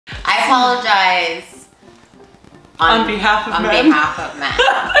apologize on behalf of men. On behalf of men.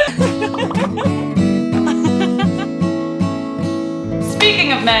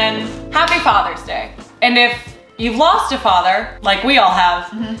 Speaking of men, happy Father's Day. And if you've lost a father, like we all have,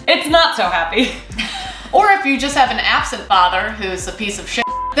 it's not so happy. Or if you just have an absent father who's a piece of shit,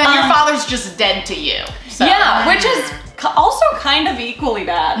 then your father's just dead to you. So. Yeah, which is also kind of equally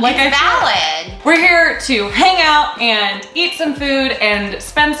bad. Like, it's valid. We're here to hang out and eat some food and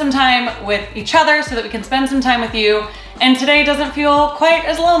spend some time with each other so that we can spend some time with you. And today doesn't feel quite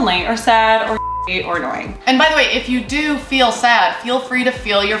as lonely or sad or annoying. And by the way, if you do feel sad, feel free to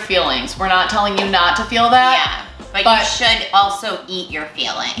feel your feelings. We're not telling you not to feel that. Yeah. But you should also eat your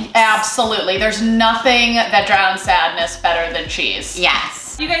feelings. Absolutely. There's nothing that drowns sadness better than cheese. Yes.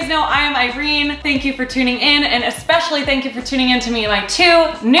 You guys know I am Irene. Thank you for tuning in, and especially thank you for tuning in to meet my two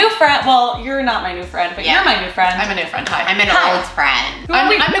new friends. Well, you're not my new friend, but you're my new friend. I'm a new friend. Hi. I'm an old friend.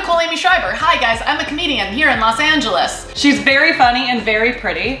 I'm Nicole Schreiber. Hi guys, I'm a comedian here in Los Angeles. She's very funny and very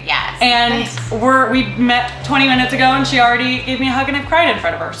pretty. Yes. And we met 20 minutes ago, and she already gave me a hug, and I've cried in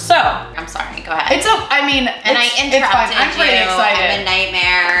front of her. So I'm sorry. Go ahead. It's I interrupted you. I'm pretty excited. I'm a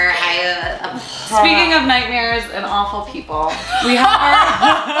nightmare. Speaking of nightmares and awful people, we have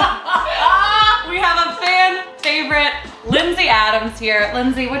we have a fan favorite, Lindsay Adams here.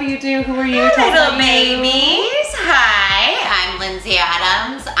 Lindsay, what do you do? Who are you? Hi, little babies. Hi, I'm Lindsay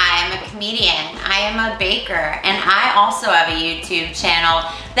Adams. I am a comedian. I am a baker, and I also have a YouTube channel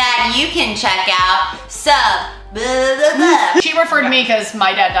that you can check out. She referred to me because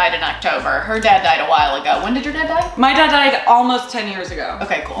my dad died in October. Her dad died a while ago. When did your dad die? My dad died almost 10 years ago.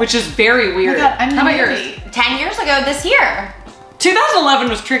 Okay, cool. Which is very weird. Oh my God, How about yours? 10 years ago this year. 2011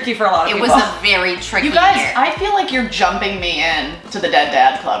 was tricky for a lot of people. It was a very tricky year. You guys, year. I feel like you're jumping me in to the Dead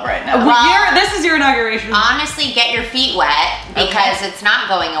Dad Club right now. Well, this is your inauguration. Honestly, get your feet wet because it's not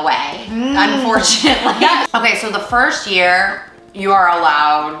going away, unfortunately. Okay, so the first year, you are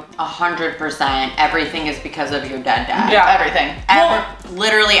allowed 100%. Everything is because of your dead dad. Yeah, everything.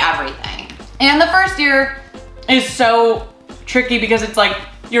 Literally everything. And the first year is so tricky because it's like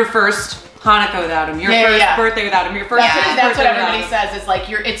your first Hanukkah without him, your first birthday without him, your first That's what everybody says. It's like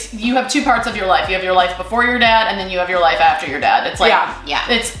you have two parts of your life. You have your life before your dad, and then you have your life after your dad. It's like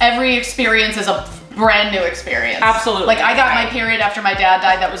it's every experience is a brand new experience. Absolutely. Like I got my period after my dad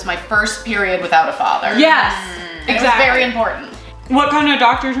died. That was my first period without a father. Yes, exactly. It was very important. What kind of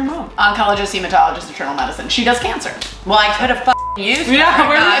doctor is your mom? Oncologist, hematologist, internal medicine. She does cancer. Well, I could have used her. Yeah,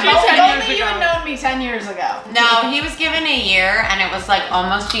 where was she 10 years ago? Only you had known me 10 years ago. No, he was given a year, and it was like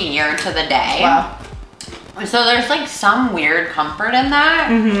almost a year to the day. Wow. So there's like some weird comfort in that.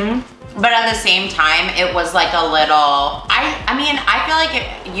 But at the same time, it was like a little, I mean, I feel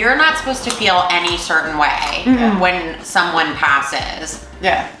like you're not supposed to feel any certain way when someone passes.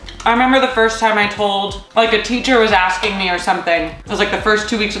 Yeah. I remember the first time I told, like a teacher was asking me or something. It was like the first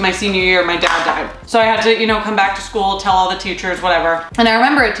 2 weeks of my senior year, my dad died. So I had to, you know, come back to school, tell all the teachers, whatever. And I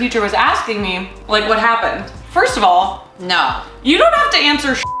remember a teacher was asking me, like, what happened? First of all, no. You don't have to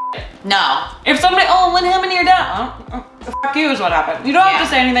answer shit. No. If somebody, when him and your dad, fuck you is what happened. You don't have to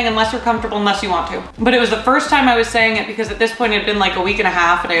say anything unless you're comfortable, unless you want to. But it was the first time I was saying it because at this point it had been like a week and a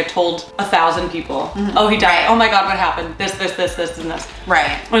half and I had told 1,000 people, oh, he died. Oh my God, what happened? This, and this.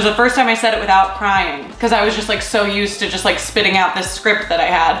 Right. It was the first time I said it without crying because I was just like so used to just like spitting out this script that I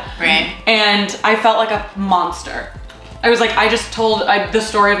had. Right. And I felt like a monster. I was like, I just told the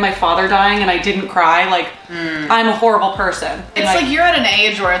story of my father dying and I didn't cry. Like, I'm a horrible person. It's like you're at an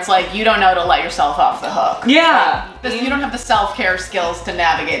age where it's like you don't know to let yourself off the hook. Yeah. Like, you don't have the self-care skills to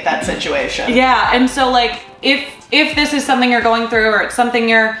navigate that situation. Yeah, and so like, if this is something you're going through or it's something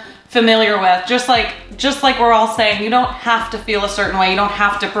you're familiar with, just like we're all saying, you don't have to feel a certain way. You don't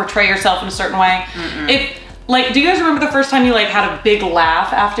have to portray yourself in a certain way. Like, do you guys remember the first time you like had a big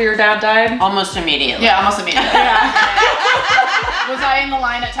laugh after your dad died? Almost immediately. Yeah, almost immediately. Was I in the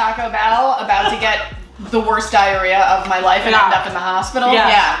line at Taco Bell about to get the worst diarrhea of my life and end up in the hospital?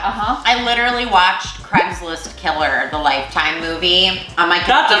 Yeah. I literally watched Craigslist Killer, the Lifetime movie, on my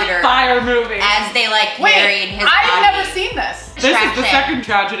computer. That's a fire movie. As they like carried his body. I've never seen this. This is the second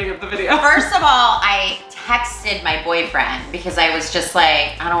tragedy of the video. First of all, I texted my boyfriend because I was just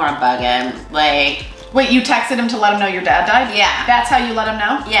like, I don't want to bug him. Like, wait, you texted him to let him know your dad died? Yeah. That's how you let him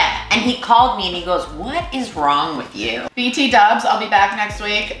know? Yeah. And he called me and he goes, what is wrong with you? BT Dubs, I'll be back next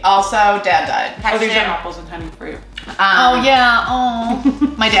week. Also, dad died. Oh, these are apples and honey for you. Oh, yeah.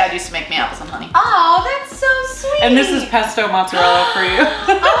 Oh. My dad used to make me apples and honey. Oh, that's so sweet. And this is pesto mozzarella for you.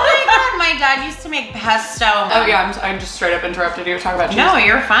 Oh my God, my dad used to make pesto. Oh yeah, I'm just straight up interrupted you. Talk about cheese. No,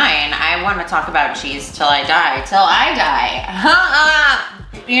 you're fine. I want to talk about cheese till I die. Till I die.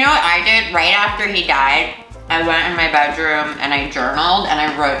 You know what I did right after he died? I went in my bedroom and I journaled and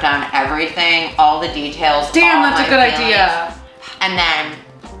I wrote down everything, all the details. Damn, that's a good idea. And then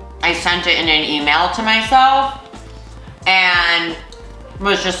I sent it in an email to myself and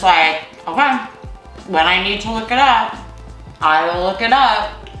was just like, okay, when I need to look it up, I will look it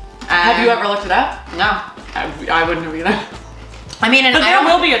up. Have you ever looked it up? No. I wouldn't have either. I mean, and but there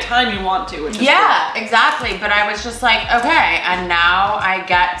will be a time you want to, which is yeah, cool. Exactly. But I was just like, okay, and now I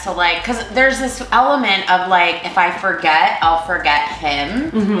get to like, cause there's this element of like, if I forget, I'll forget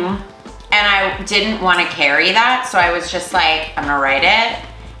him. And I didn't want to carry that. So I was just like, I'm gonna write it.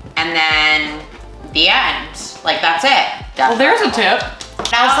 And then the end. Like, that's it. Well, there's a tip.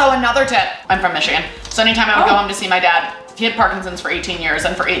 Also, another tip. I'm from Michigan. So anytime I would go home to see my dad, he had Parkinson's for 18 years.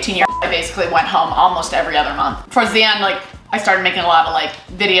 And for 18 years, I basically went home almost every other month. Towards the end, like, I started making a lot of like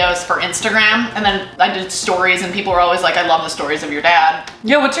videos for Instagram, and then I did stories, and people were always like, I love the stories of your dad.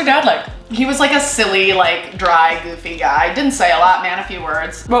 Yeah, what's your dad like? He was like a silly, like dry, goofy guy. Didn't say a lot, man, a few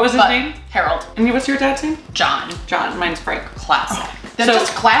words. What was his name? Harold. And what's your dad's name? John. John, mine's Frank. Classic. They're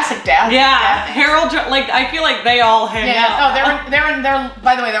just classic dads. Yeah, Harold, like, I feel like they all hang out. Oh, they're,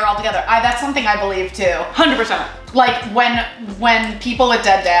 by the way, they're all together. That's something I believe too. 100%. Like when people with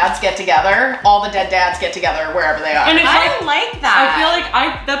dead dads get together, all the dead dads get together wherever they are. And it's I like that. I feel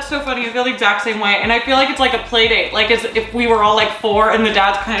like that's so funny. I feel the exact same way. And I feel like it's like a play date. Like as if we were all like 4 and the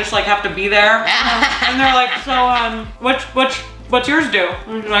dads kind of just like have to be there. And they're like, so what's yours do?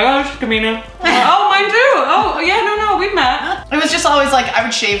 And I'm like, oh, it's Camino. Oh, mine too. Oh, yeah, no, we've met. It was just always like, I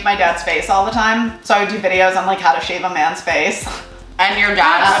would shave my dad's face all the time. So I would do videos on like how to shave a man's face. And your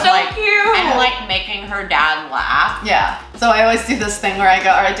dad That's was so like, cute. and like making her dad laugh. Yeah. So I always do this thing where I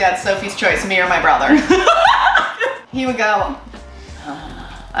go, all right, Dad, Sophie's choice, me or my brother. He would go,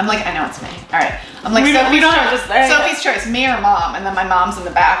 I'm like, I know it's me. All right. I'm like, Sophie's choice, me or mom? And then my mom's in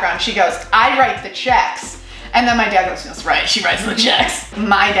the background. She goes, I write the checks. And then my dad goes, that's right, she writes the checks.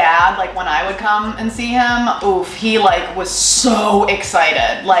 My dad, like when I would come and see him, oof, he like was so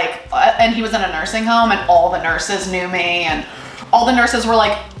excited. Like, and he was in a nursing home and all the nurses knew me and all the nurses were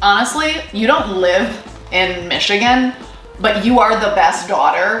like, honestly, you don't live in Michigan, but you are the best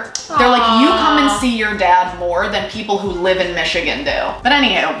daughter. Aww. They're like, you come and see your dad more than people who live in Michigan do. But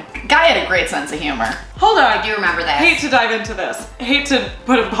anywho, guy had a great sense of humor. Hold on. I do remember that. Hate to dive into this. Hate to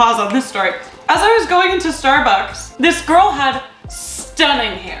put a pause on this story. As I was going into Starbucks, this girl had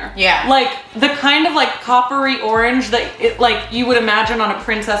stunning hair. Yeah. Like the kind of like coppery orange that it, like you would imagine on a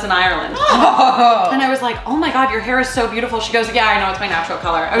princess in Ireland. Oh. And I was like, oh my God, your hair is so beautiful. She goes, yeah, I know, it's my natural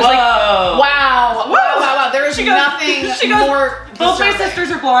color. I was Whoa. like, wow. There is nothing more both my deserving.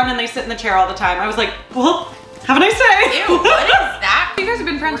 sisters are blonde and they sit in the chair all the time. I was like, well, have a nice day. Ew, what is that? You guys have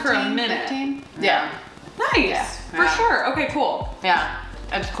been friends 14, for a minute. 15? Yeah. Nice. Yeah. For sure. Okay, cool. Yeah,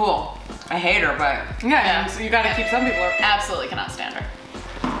 it's cool. I hate her, but Yeah, so you gotta keep some people. Absolutely cannot stand her.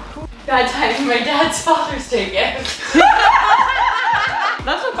 God, time my dad's Father's Day gift.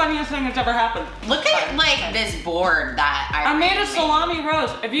 That's the funniest thing that's ever happened. look at like this board that I made a salami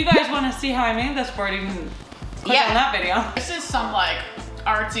roast. If you guys want to see how I made this board, you can click on that video. This is some like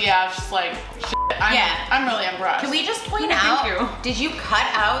artsy ass like shit. I'm really impressed. Can we just point Yeah, out, thank you. did you cut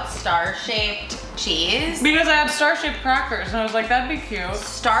out star-shaped cheese? Because I had star-shaped crackers and I was like, that'd be cute.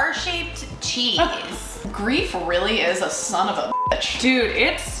 Star-shaped cheese. Grief really is a son of a bitch. Dude,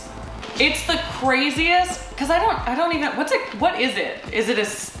 it's the craziest, because I don't even, what is it? Is it a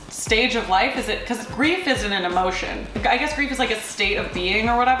stage of life? Is it, because grief isn't an emotion. I guess grief is like a state of being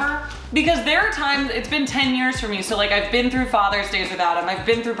or whatever. Because there are times, it's been 10 years for me, so like I've been through Father's Days without him, I've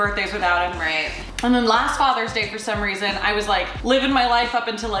been through birthdays without him. Right. And then last Father's Day, for some reason, I was like living my life up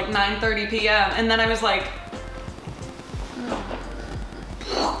until like 9:30 p.m. And then I was like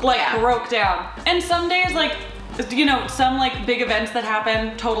broke down. And some days, like, you know, some like big events that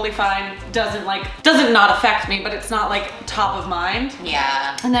happen, totally fine, doesn't not affect me, but it's not like top of mind.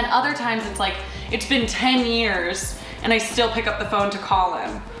 Yeah. And then other times it's like, it's been 10 years and I still pick up the phone to call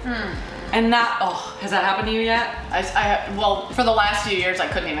him. And that, has that happened to you yet? Well, for the last few years I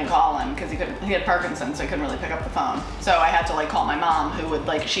couldn't even call him because he had Parkinson's, so he couldn't really pick up the phone. So I had to like call my mom, who would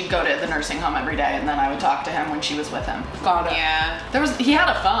like, she'd go to the nursing home every day and then I would talk to him when she was with him. Got it. Yeah. He had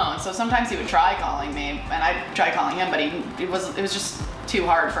a phone, so sometimes he would try calling me and I'd try calling him, but it was just too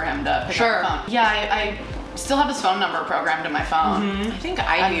hard for him to pick up the phone. Yeah, I still have his phone number programmed in my phone. I think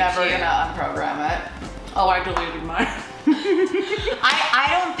I do I'm never too. gonna unprogram it. Oh, I deleted mine.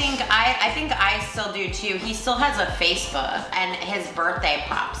 I think I still do too. He still has a Facebook and his birthday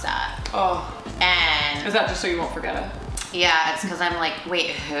pops up. Oh. And Is that just so you won't forget it? yeah, it's because I'm like,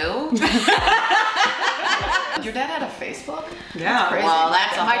 wait, who? Your dad had a Facebook? Yeah. That's crazy. Well,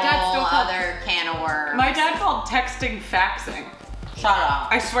 that's a My dad whole still called- other can of worms. My dad called texting faxing. Shut up.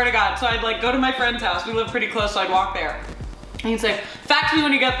 I swear to God. So I'd like go to my friend's house. We live pretty close, so I'd walk there. And he'd say, fax me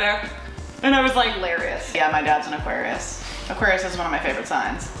when you get there. And I was like, Hilarious. Yeah, my dad's an Aquarius. Aquarius is one of my favorite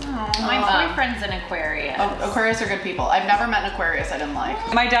signs. My boyfriend's an Aquarius. Aquarius are good people. I've never met an Aquarius I didn't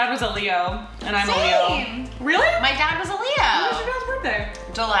like. my dad was a Leo, and I'm a Same. Leo. Really? My dad was a When was Leo. your dad's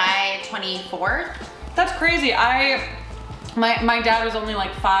birthday? July 24th. That's crazy. My dad was only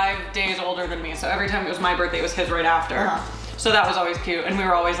like 5 days older than me, so every time it was my birthday, it was his right after. Uh-huh. So that was always cute, and we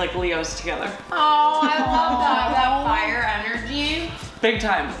were always like Leos together. Oh, I love that. That fire energy. Big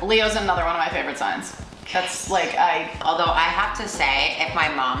time. Leo's another one of my favorite signs. That's like, Although I have to say, if my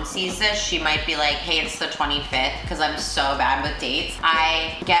mom sees this, she might be like, hey, it's the 25th, because I'm so bad with dates.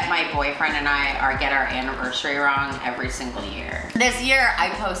 I get my boyfriend and I get our anniversary wrong every single year. This year, I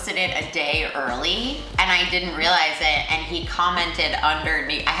posted it a day early, and I didn't realize it, and he commented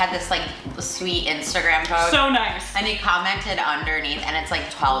underneath. I had this like sweet Instagram post. So nice. And he commented underneath, and it's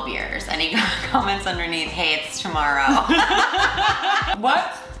like 12 years, and he comments underneath, hey, it's tomorrow.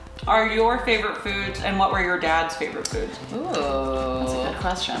 What are your favorite foods, and what were your dad's favorite foods? Ooh. that's a good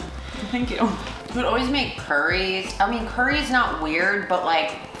question. Thank you. He would always make curries. I mean, curry's not weird, but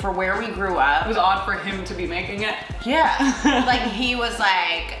like for where we grew up. It was odd for him to be making it. Yeah. Like he was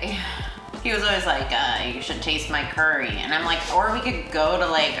always like, you should taste my curry. And I'm like, or we could go to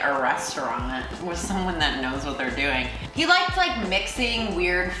like a restaurant with someone that knows what they're doing. He liked like mixing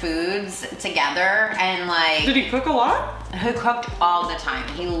weird foods together and like. Did he cook a lot? He cooked all the time.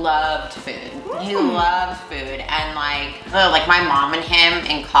 He loved food. He loved food. And like my mom and him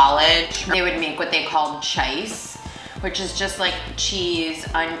in college, they would make what they called chice, which is just like cheese,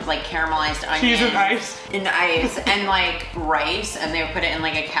 like caramelized onions. Cheese and ice. And ice and like rice, and they would put it in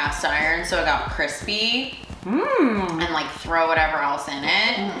like a cast iron so it got crispy. And like throw whatever else in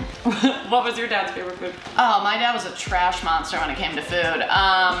it. What was your dad's favorite food? Oh, my dad was a trash monster when it came to food.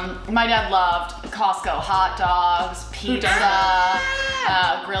 My dad loved Costco hot dogs,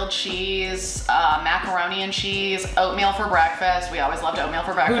 pizza, grilled cheese, macaroni and cheese, oatmeal for breakfast. We always loved oatmeal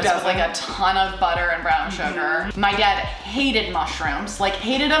for breakfast with like a ton of butter and brown sugar. My dad hated mushrooms, like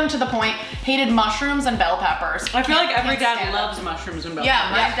hated them to the point, hated mushrooms and bell peppers. I feel like every Can't dad stand loves them. mushrooms and bell Yeah,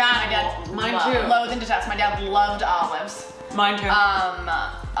 peppers. my dad. Mine loved- too. Loathe and detest. My dad loved olives. Mine too.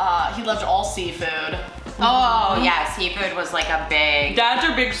 He loved all seafood. Oh yeah, seafood was like a big. Dads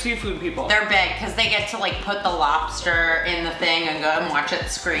are big seafood people. They're big because they get to like put the lobster in the thing and go and watch it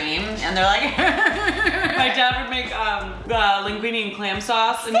scream, and they're like. My dad would make linguine and clam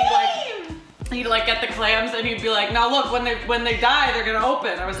sauce, and he'd like get the clams, and he'd be like, "Now look, when they die, they're gonna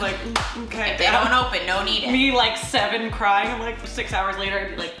open." I was like, "Okay." If they don't open, don't eat it. Me like 7 crying, and like 6 hours later,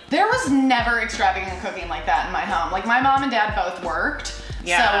 I'd be like, There was never extravagant cooking like that in my home. Like my mom and dad both worked.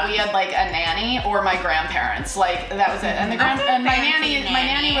 Yeah. So we had like a nanny or my grandparents. Like that was it. And my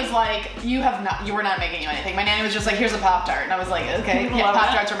nanny was like, you were not making you anything. My nanny was just like, here's a Pop-Tart. And I was like, okay, yeah,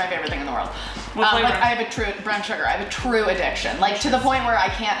 Pop-Tarts are my favorite thing in the world. What flavor? Like I have a true brown sugar. I have a true addiction. Like to the point where I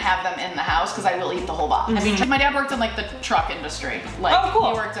can't have them in the house because I will eat the whole box. My dad worked in like the truck industry. Like Oh, cool.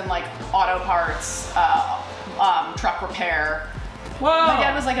 he worked in like auto parts, truck repair. "Whoa." My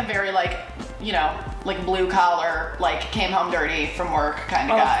dad was like a very like, you know, like blue collar, like came home dirty from work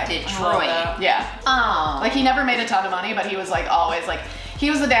kind of guy. Detroit. Yeah. Oh. Like he never made a ton of money, but he was like always like, he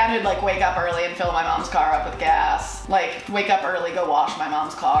was the dad who'd like wake up early and fill my mom's car up with gas. Like wake up early, go wash my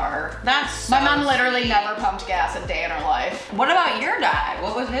mom's car. That's so My mom literally sweet. never pumped gas a day in her life. What about your dad?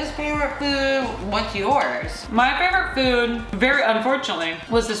 What was his favorite food? What's yours? My favorite food, very unfortunately,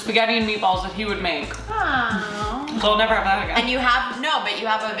 was the spaghetti and meatballs that he would make. Oh. So I'll never have that again. And you have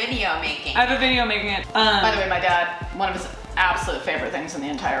a video making. I have a video making it. By the way, my dad, one of his absolute favorite things in the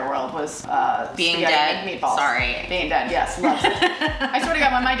entire world was Being spaghetti dead? and meatballs. Sorry. Being dead, yes, loves it. I swear to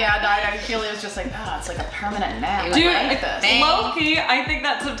God, when my dad died, I feel it was just like, it's like a permanent nap. Dude, Dude, I like this. low key, I think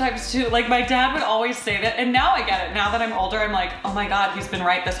that sometimes too. Like my dad would always say that, and now I get it. Now that I'm older, I'm like, oh my God, he's been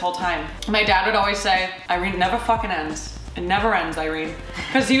right this whole time. My dad would always say, Irene, never fucking ends. It never ends, Irene.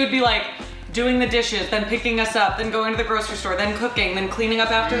 Because he would be like, doing the dishes, then picking us up, then going to the grocery store, then cooking, then cleaning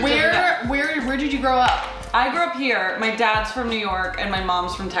up after. Where did you grow up? I grew up here. My dad's from New York and my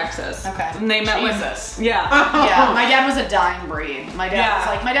mom's from Texas. Okay. And they met Jesus. Yeah. Yeah, my dad was a dying breed. My dad was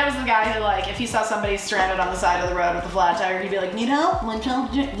Yeah. like, my dad was the guy who like, if he saw somebody stranded on the side of the road with a flat tire, he'd be like, need help? Like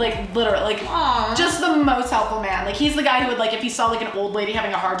literally, like, Aw. just the most helpful man. Like he's the guy who would like, if he saw like an old lady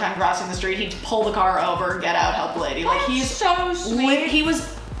having a hard time crossing the street, he'd pull the car over, get out, help the lady. Like he's so sweet. he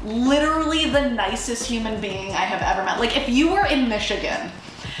was literally the nicest human being I have ever met. Like if you were in Michigan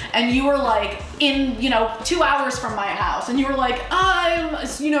and you were like in, 2 hours from my house, and you were like, I'm,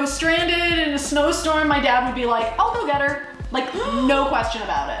 stranded in a snowstorm, my dad would be like, I'll go get her. Like, no question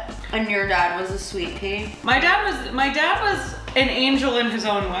about it. And your dad was a sweet pea? My dad was an angel in his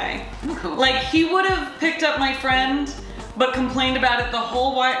own way. Like, he would have picked up my friend, but complained about it the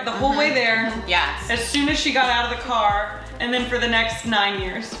whole way there. Yes. As soon as she got out of the car, and then for the next 9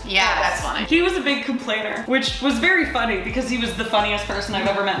 years. Yeah, that's funny. He was a big complainer, which was very funny because he was the funniest person I've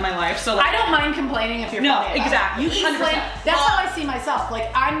ever met in my life. So like, I don't mind complaining if you're funny. Exactly. You complain. That's how I see myself. Like,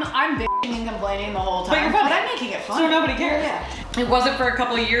 I'm bitching and complaining the whole time. But you're funny. But I'm making it funny. So nobody cares. Yeah. It wasn't for a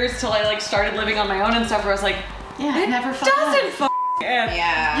couple of years till I like started living on my own and stuff where I was like, it never doesn't end.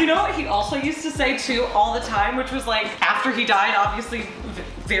 Yeah. You know what he also used to say too all the time, which was like, after he died, obviously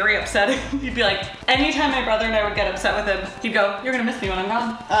very upsetting. He'd be like, anytime my brother and I would get upset with him, he'd go, you're gonna miss me when I'm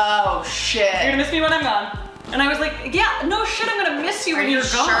gone. Oh shit. You're gonna miss me when I'm gone. And I was like, yeah, no shit, I'm gonna miss you when you're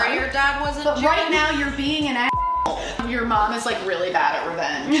gone. Are you sure your dad wasn't But Jewish? right now you're being an asshole. Your mom is like really bad at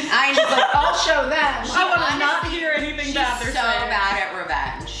revenge. I She's like, I'll show them. I want to not hear anything bad they're so saying. bad at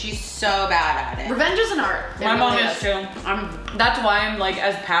revenge. She's so bad at it. Revenge is an art. My mom is too. That's why I'm like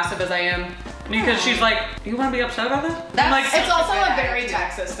as passive as I am. Because she's like, you want to be upset about that? That's like, It's also a very attitude.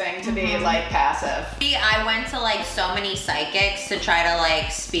 Texas thing to be like passive. I went to like so many psychics to try to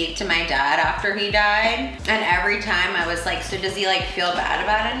like speak to my dad after he died. And every time I was like, so does he like feel bad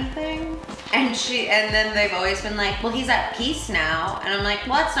about anything? And then they've always been like, well, he's at peace now. And I'm like,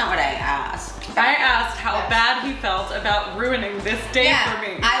 well, that's not what I asked. I asked how bad he felt about ruining this day for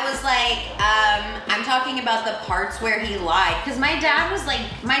me. I was like, I'm talking about the parts where he lied. Because my dad was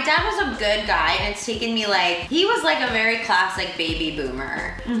a good guy, and it's taken me like, he was like a very classic baby boomer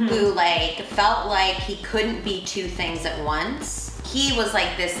who like felt like he couldn't be two things at once. He was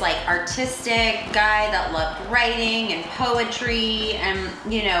like this like artistic guy that loved writing and poetry and,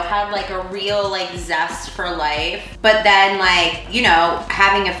 had like a real like zest for life. But then like,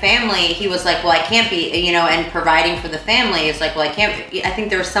 having a family, he was like, well, I can't be, and providing for the family is like, well, I think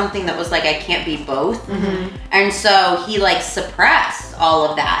there was something that was like, I can't be both. And so he like suppressed all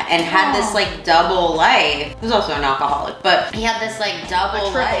of that and had this like double life. He was also an alcoholic, but he had this like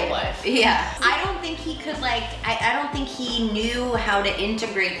double life. Yeah. I don't think he could like, I don't think he knew how to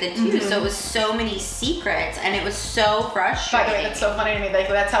integrate the two. So it was so many secrets and it was so frustrating. By the way, that's so funny to me. Like,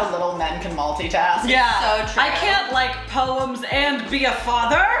 that's how little men can multitask. Yeah. So true. I can't like poems and be a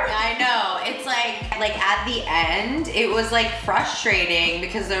father. I know. It's like at the end, it was like frustrating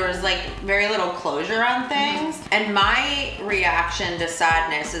because there was like very little closure on things. And my reaction to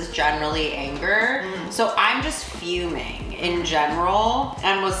sadness is generally anger. So I'm just fuming in general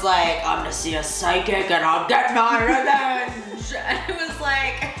and was like, I'm gonna see a psychic and I'll get my revenge. And it was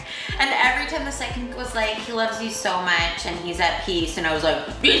like, and every time the psychic was like, he loves you so much and he's at peace, and I was like,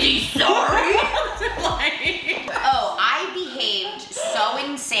 is he sorry? I behaved so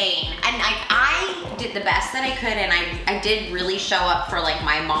insane, and I did the best that I could, and I did really show up for like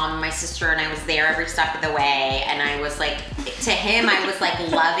my mom and my sister, and I was there every step of the way, and I was like, to him I was like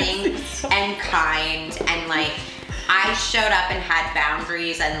loving and kind, and like I showed up and had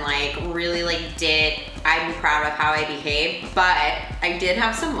boundaries and like really like I'm proud of how I behaved, but I did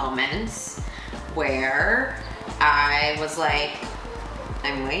have some moments where I was like,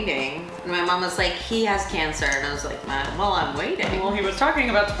 I'm waiting. And my mom was like, he has cancer. And I was like, well, I'm waiting. Well, he was talking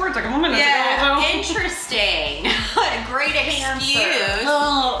about sports like a moment ago. Yeah, interesting. Great excuse.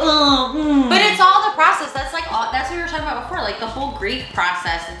 But it's all the process. That's like that's what we were talking about before. Like the whole grief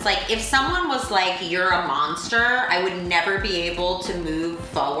process. It's like if someone was like, you're a monster, I would never be able to move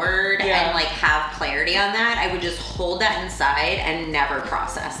forward and like have clarity on that. I would just hold that inside and never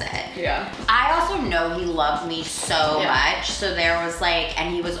process it. Yeah. I also know he loved me so much. So there was like,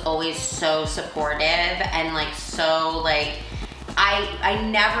 and he was always so supportive and like so like, I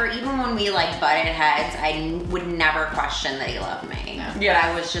never, even when we like butted heads, I would never question that he loved me. Yeah. But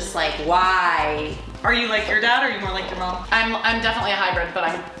I was just like, why? Are you like your dad or are you more like your mom? I'm definitely a hybrid, but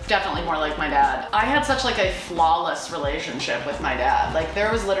I'm definitely more like my dad. I had such like a flawless relationship with my dad. Like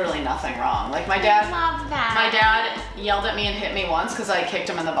there was literally nothing wrong. Like my dad, love that. my dad yelled at me and hit me once because I kicked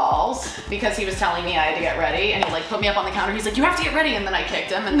him in the balls because he was telling me I had to get ready, and he like put me up on the counter. He's like, you have to get ready, and then I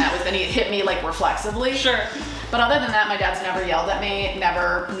kicked him, and then he hit me like reflexively. Sure. But other than that, my dad's never yelled at me,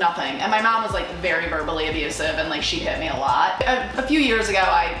 never, nothing. And my mom was like very verbally abusive, and like she'd hit me a lot. A few years ago,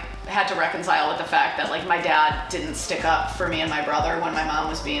 I had to reconcile with the fact that like my dad didn't stick up for me and my brother when my mom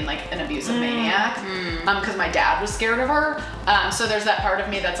was being like an abusive maniac, because my dad was scared of her. So there's that part of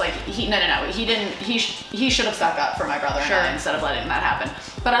me that's like, he didn't, he should have stuck up for my brother and I instead of letting that happen.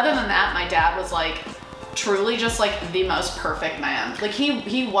 But other than that, my dad was like truly just like the most perfect man. Like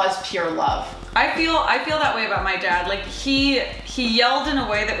he was pure love. I feel that way about my dad. Like he yelled in a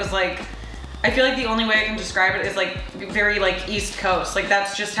way that was like, I feel like the only way I can describe it is like very like East Coast. Like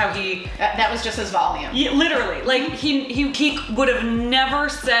that's just how he. That was just his volume. Literally, like he would have never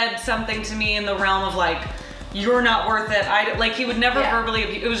said something to me in the realm of like, you're not worth it. Like he would never verbally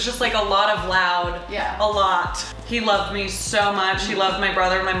abuse. It was just like a lot of loud. Yeah. A lot. He loved me so much. He loved my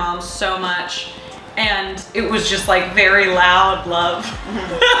brother and my mom so much. And it was just like very loud love.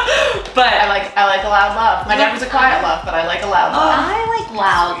 But I like a loud love. My dad was a quiet love, but I like a loud love. I like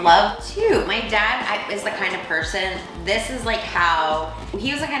loud love too. My dad is the kind of person, this is like how,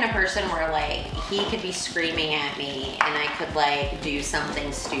 he was the kind of person where like, he could be screaming at me and I could like do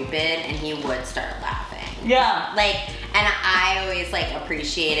something stupid and he would start laughing. yeah. Like, and I always like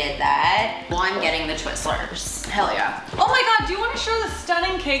appreciated that. Well, I'm getting the Twizzlers. Hell yeah. Oh my God, do you want to show the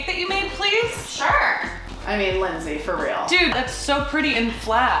stunning cake that you made, please? Sure. I mean, Lindsay, for real. Dude, that's so pretty and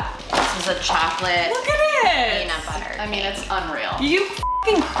flat. This is a chocolate Look at it. peanut butter. I mean, it's unreal. You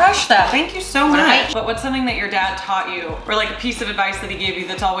f***ing crushed that. Thank you so much. Right. But what's something that your dad taught you, or like a piece of advice that he gave you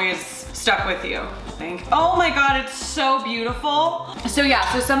that's always stuck with you? Oh my God, it's so beautiful. So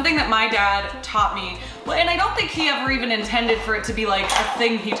yeah, so something that my dad taught me, well, and I don't think he ever even intended for it to be like a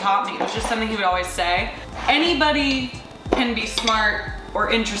thing he taught me. It was just something he would always say. Anybody can be smart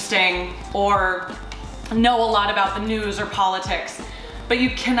or interesting or know a lot about the news or politics, but you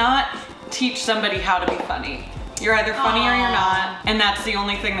cannot teach somebody how to be funny. You're either funny or you're not, and that's the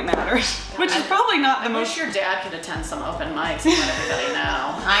only thing that matters. Which is probably not the I most. wish your dad could attend some open mics and let everybody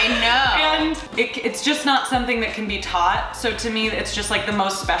know. I know. And it's just not something that can be taught. So to me, it's just like the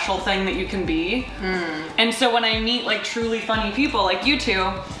most special thing that you can be. And so when I meet like truly funny people like you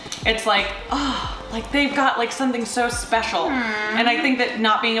two, it's like, oh, like they've got like something so special. And I think that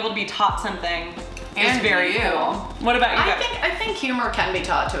not being able to be taught something is very cool. What about you guys? I think humor can be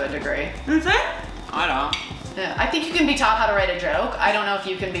taught to a degree. Is it? I don't. Yeah, I think you can be taught how to write a joke. I don't know if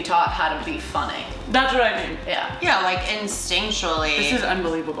you can be taught how to be funny. That's what I mean. Yeah. Yeah, like instinctually. This is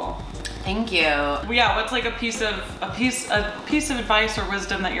unbelievable. Thank you. Yeah, what's like a piece of advice or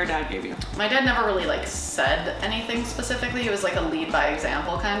wisdom that your dad gave you? My dad never really like said anything specifically. He was like a lead by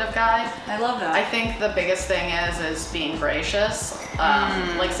example kind of guy. I love that. I think the biggest thing is being gracious,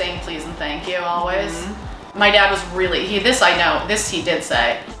 like saying please and thank you always. My dad was really, he did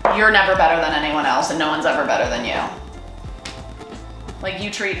say, you're never better than anyone else and no one's ever better than you. Like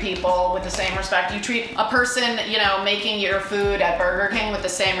you treat people with the same respect. You treat a person, you know, making your food at Burger King with the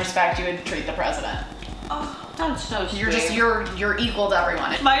same respect you would treat the president. Oh, that's so sweet. You're equal to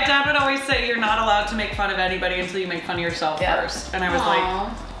everyone. My dad would always say you're not allowed to make fun of anybody until you make fun of yourself first. And I was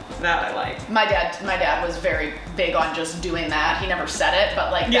like, that I like. My dad was very big on just doing that. He never said it,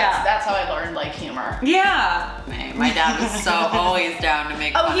 but like that's how I learned like humor. Yeah. My dad was so always down to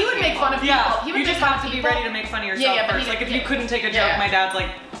make fun of he would make fun of people. Yeah. He would you just have to be ready to make fun of yourself first. Like if you couldn't take a joke, my dad's like,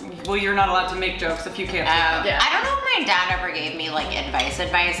 well, you're not allowed to make jokes if you can't take them. I don't know if my dad ever gave me like advice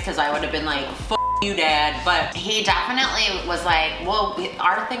because I would have been like, F you, Dad. But he definitely was like, well,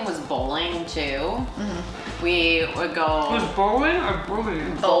 our thing was bowling too. We would go. It was bowling or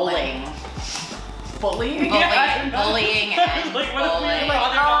bullying? Bowling. Bullying? Bullying and like, what bowling.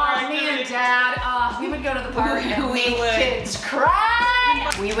 Like, me and Dad, we would go to the park and make kids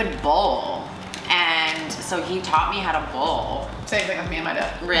cry. We would bowl. And so he taught me how to bowl. Same thing with me and my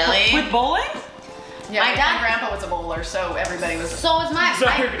dad. Really? With bowling? Yeah, My dad- grandpa was a bowler, so everybody was. So was my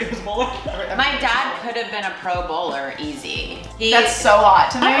Everybody was bowling. my dad could have been a pro bowler easy. That's so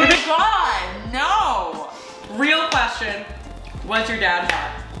hot to me. Oh my God, no. Real question, was your dad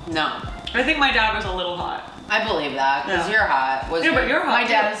hot? No. I think my dad was a little hot. I believe that, because Yeah. you're hot. Yeah, but you're hot. My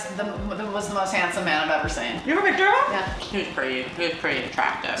dad was the most handsome man I've ever seen. You have a picture of him? Yeah. He was pretty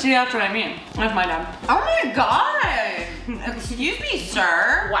attractive. See, that's what I mean. That's my dad. Oh my God. Excuse me,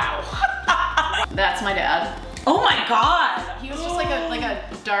 sir. Wow. That's my dad. Oh my God. He was just like a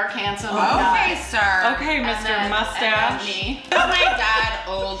dark, handsome Okay, guy. sir. Okay, And Mr. then- Mustache. and then me. Is my dad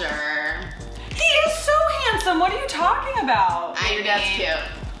older? He is so handsome. What are you talking about? Your dad's cute.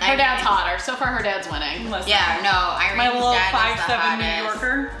 Her dad's hotter. So far, her dad's winning. Listen, Yeah, no, Irene's my little dad is the 5'7" New hottest.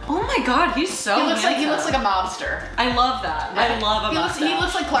 Yorker. Oh my God, he's so He looks handsome. like a mobster. I love that. I love a mustache. He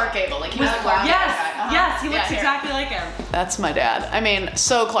looks like Clark Gable. Like he was Yes, Clark yes, he looks here. exactly like him. That's my dad. I mean,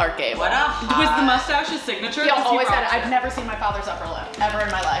 so Clark Gable. What up? Was the mustache his signature? He Does always had rock it. I've never seen my father's upper lip ever in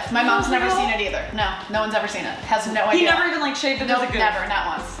my life. My mom's never seen it either. No one's ever seen it. Has no idea. He never even like shaved it as a Nope, goof. never, not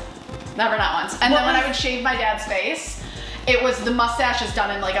once. Never, not once. And then when I would shave my dad's face, it was, the mustache is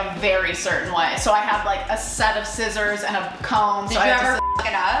done in like a very certain way. So I had like a set of scissors and a comb. Did so you I had ever to f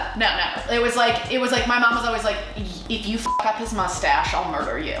it up? No, no. It was like my mom was always like, if you f up his mustache, I'll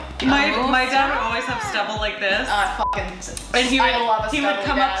murder you. My dad would always have stubble like this. And he would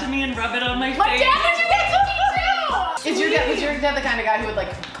come up to me and rub it on my face. My dad would do that to me too! Was your dad the kind of guy who would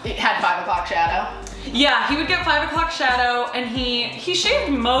like, had 5 o'clock shadow? Yeah, he would get 5 o'clock shadow, and he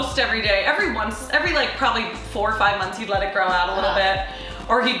shaved most every day. Every like probably 4 or 5 months he'd let it grow out a little bit.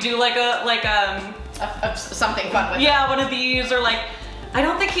 Or he'd do like something fun with it. Yeah, one of these, or like, I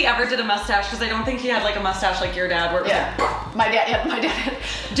don't think he ever did a mustache, because I don't think he had like a mustache like your dad, where it was like, my dad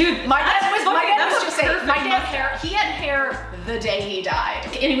dude, my dad was just saying, my dad he had hair the day he died,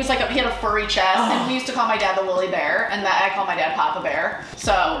 and he was like he had a furry chest, and we used to call my dad the Woolly Bear, and I call my dad Papa Bear.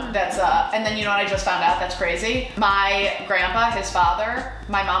 So that's and then you know what I just found out that's crazy? My grandpa, his father,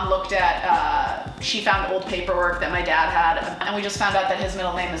 my mom looked at she found old paperwork that my dad had, and we just found out that his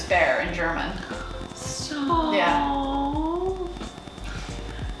middle name is Bear in German. So yeah.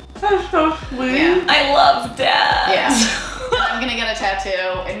 That's so sweet. Yeah. I love Dad. Yeah. I'm gonna get a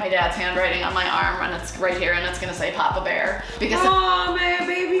tattoo in my dad's handwriting on my arm, and it's right here, and it's gonna say Papa Bear. Because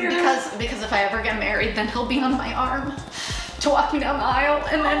because if I ever get married, then he'll be on my arm to walk me down the aisle,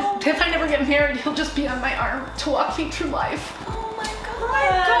 and then if I never get married, he'll just be on my arm to walk me through life. Oh my god. Oh my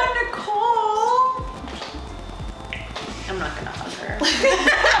god, Nicole. I'm not gonna hug her.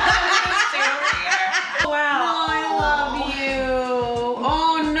 Wow. Oh, I love you.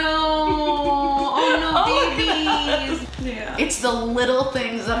 Oh no. Oh no, babies. Yeah. It's the little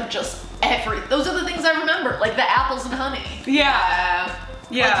things that are just those are the things I remember, like the apples and honey. Yeah.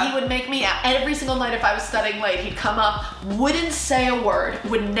 Yeah. Like he would make me, every single night if I was studying late, he'd come up, wouldn't say a word,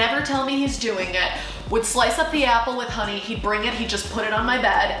 would never tell me he's doing it, would slice up the apple with honey, he'd bring it, he'd just put it on my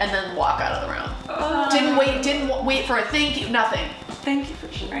bed, and then walk out of the room. Didn't wait for a thank you, nothing. Thank you for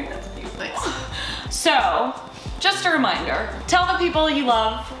sharing that with you. Thanks. So, just a reminder, tell the people you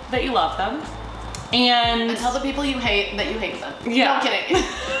love that you love them. And tell the people you hate that you hate them. Yeah. No, I'm kidding.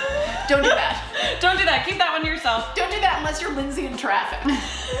 Don't do that. Don't do that. Keep that one to yourself. Don't do that unless you're Lindsay in traffic.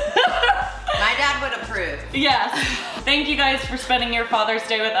 My dad would approve. Yes. Thank you guys for spending your Father's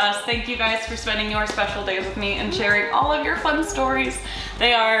Day with us. Thank you guys for spending your special days with me and sharing all of your fun stories.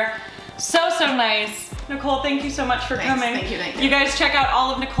 They are so nice. Nicole, thank you so much for coming. Thank you. You guys check out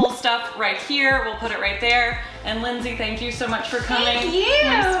all of Nicole's stuff right here. We'll put it right there. And Lindsay, thank you so much for coming. Thank you.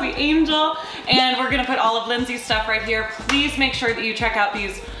 My sweet angel. And we're gonna put all of Lindsay's stuff right here. Please make sure that you check out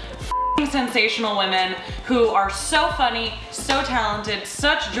these sensational women who are so funny, so talented,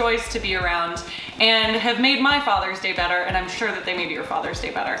 such joys to be around, and have made my Father's Day better, and I'm sure that they made your Father's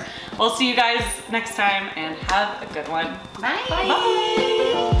Day better. We'll see you guys next time, and have a good one. Bye. Bye.